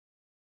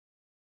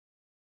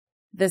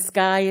The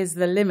sky is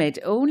the limit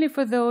only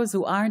for those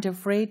who aren't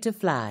afraid to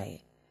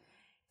fly.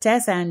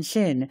 Tessanne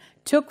Chin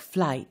took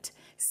flight,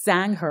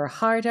 sang her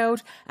heart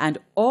out, and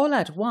all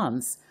at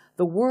once,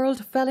 the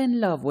world fell in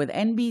love with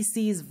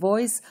NBC's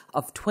Voice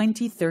of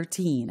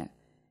 2013.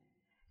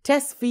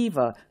 Tess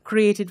Fever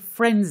created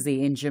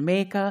frenzy in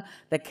Jamaica,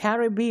 the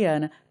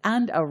Caribbean,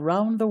 and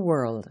around the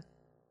world.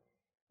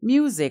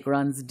 Music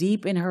runs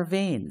deep in her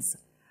veins.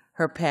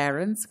 Her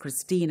parents,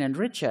 Christine and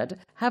Richard,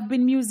 have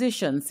been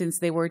musicians since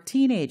they were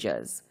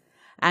teenagers,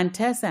 and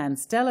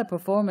Tessanne's stellar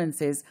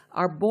performances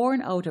are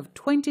born out of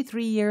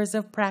 23 years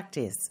of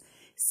practice,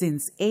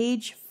 since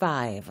age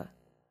 5.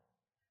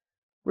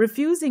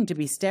 Refusing to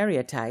be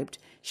stereotyped,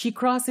 she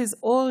crosses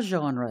all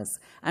genres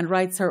and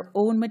writes her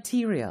own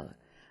material,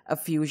 a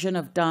fusion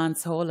of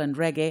dancehall and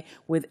reggae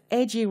with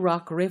edgy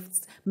rock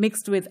riffs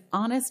mixed with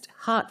honest,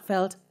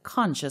 heartfelt,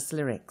 conscious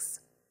lyrics.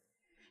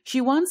 She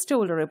once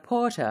told a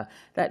reporter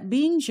that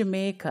being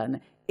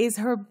Jamaican is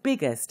her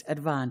biggest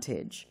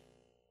advantage.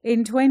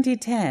 In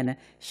 2010,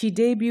 she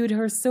debuted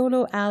her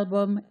solo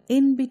album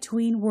In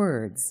Between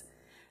Words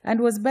and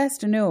was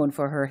best known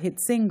for her hit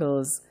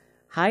singles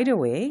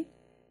Hideaway,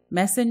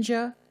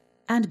 Messenger,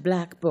 and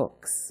Black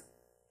Books.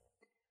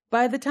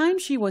 By the time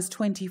she was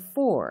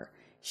 24,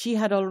 she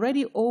had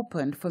already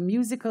opened for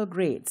musical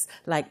greats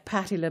like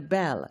Patti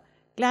LaBelle,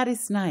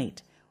 Gladys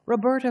Knight,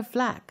 Roberta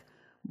Flack,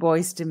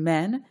 Boyz II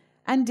Men,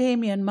 and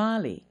Damian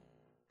Marley,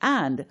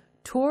 and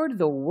toured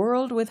the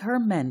world with her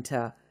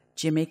mentor,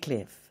 Jimmy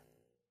Cliff.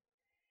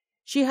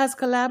 She has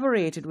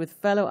collaborated with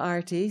fellow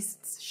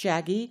artists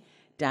Shaggy,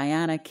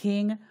 Diana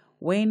King,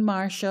 Wayne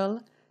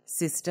Marshall,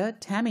 Sister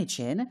Tammy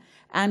Chin,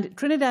 and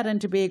Trinidad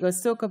and Tobago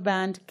soca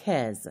band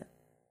Kez.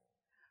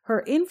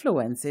 Her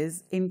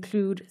influences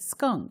include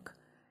Skunk,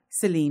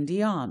 Celine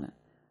Dion,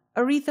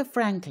 Aretha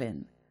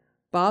Franklin,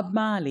 Bob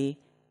Marley,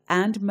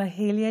 and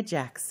Mahalia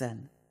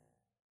Jackson.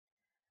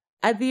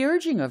 At the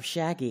urging of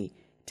Shaggy,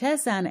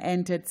 Tessanne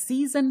entered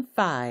Season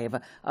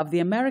 5 of the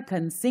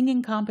American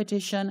singing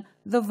competition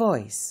The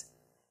Voice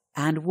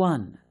and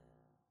won.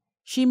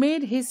 She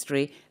made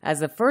history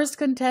as the first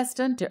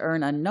contestant to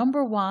earn a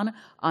 #1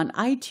 on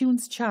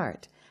iTunes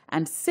chart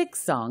and 6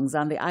 songs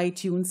on the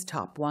iTunes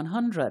Top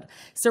 100,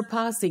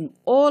 surpassing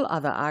all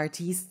other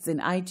artists in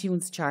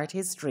iTunes chart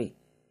history.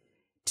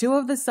 2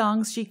 of the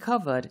songs she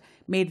covered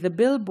made the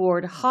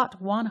Billboard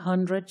Hot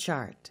 100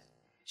 chart.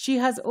 She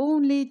has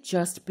only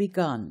just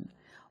begun.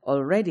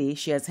 Already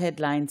she has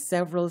headlined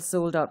several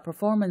sold-out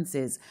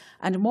performances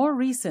and more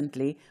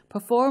recently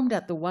performed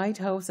at the White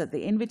House at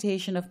the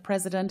invitation of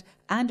President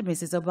and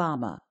Mrs.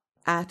 Obama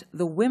at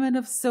the Women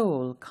of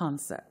Soul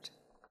concert.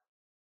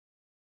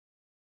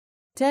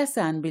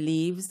 Tessanne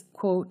believes,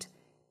 quote,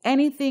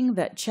 anything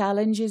that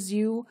challenges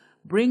you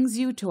brings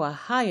you to a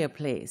higher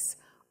place,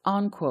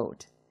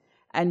 unquote,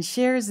 and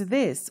shares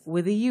this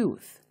with the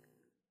youth.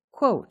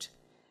 Quote,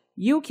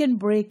 you can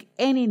break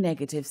any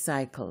negative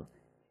cycle.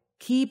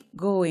 Keep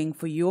going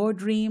for your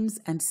dreams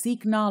and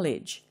seek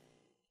knowledge,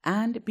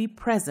 and be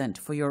present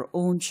for your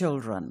own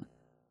children,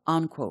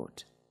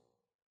 unquote.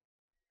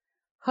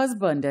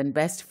 Husband and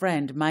best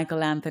friend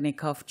Michael Anthony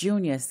Cuff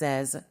Jr.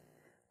 says,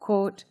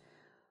 quote,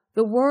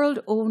 the world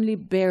only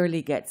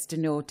barely gets to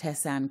know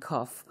Tessanne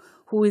Cuff,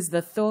 who is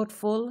the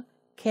thoughtful,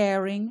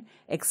 caring,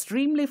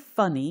 extremely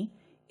funny,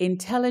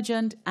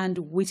 intelligent,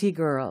 and witty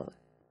girl.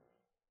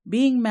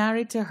 Being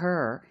married to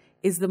her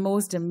is the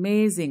most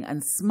amazing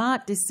and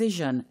smart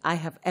decision I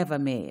have ever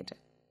made,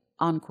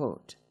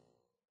 unquote.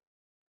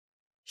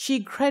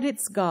 She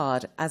credits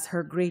God as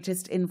her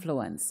greatest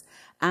influence,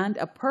 and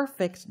a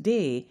perfect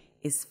day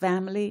is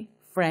family,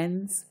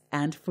 friends,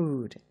 and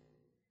food.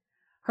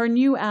 Her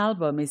new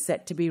album is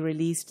set to be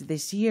released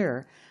this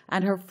year,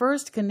 and her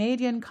first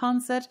Canadian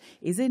concert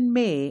is in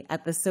May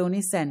at the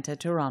Sony Centre,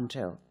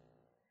 Toronto.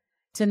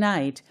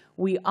 Tonight,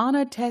 we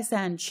honor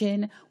Tessanne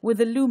Chin with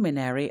the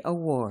Luminary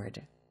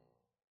Award.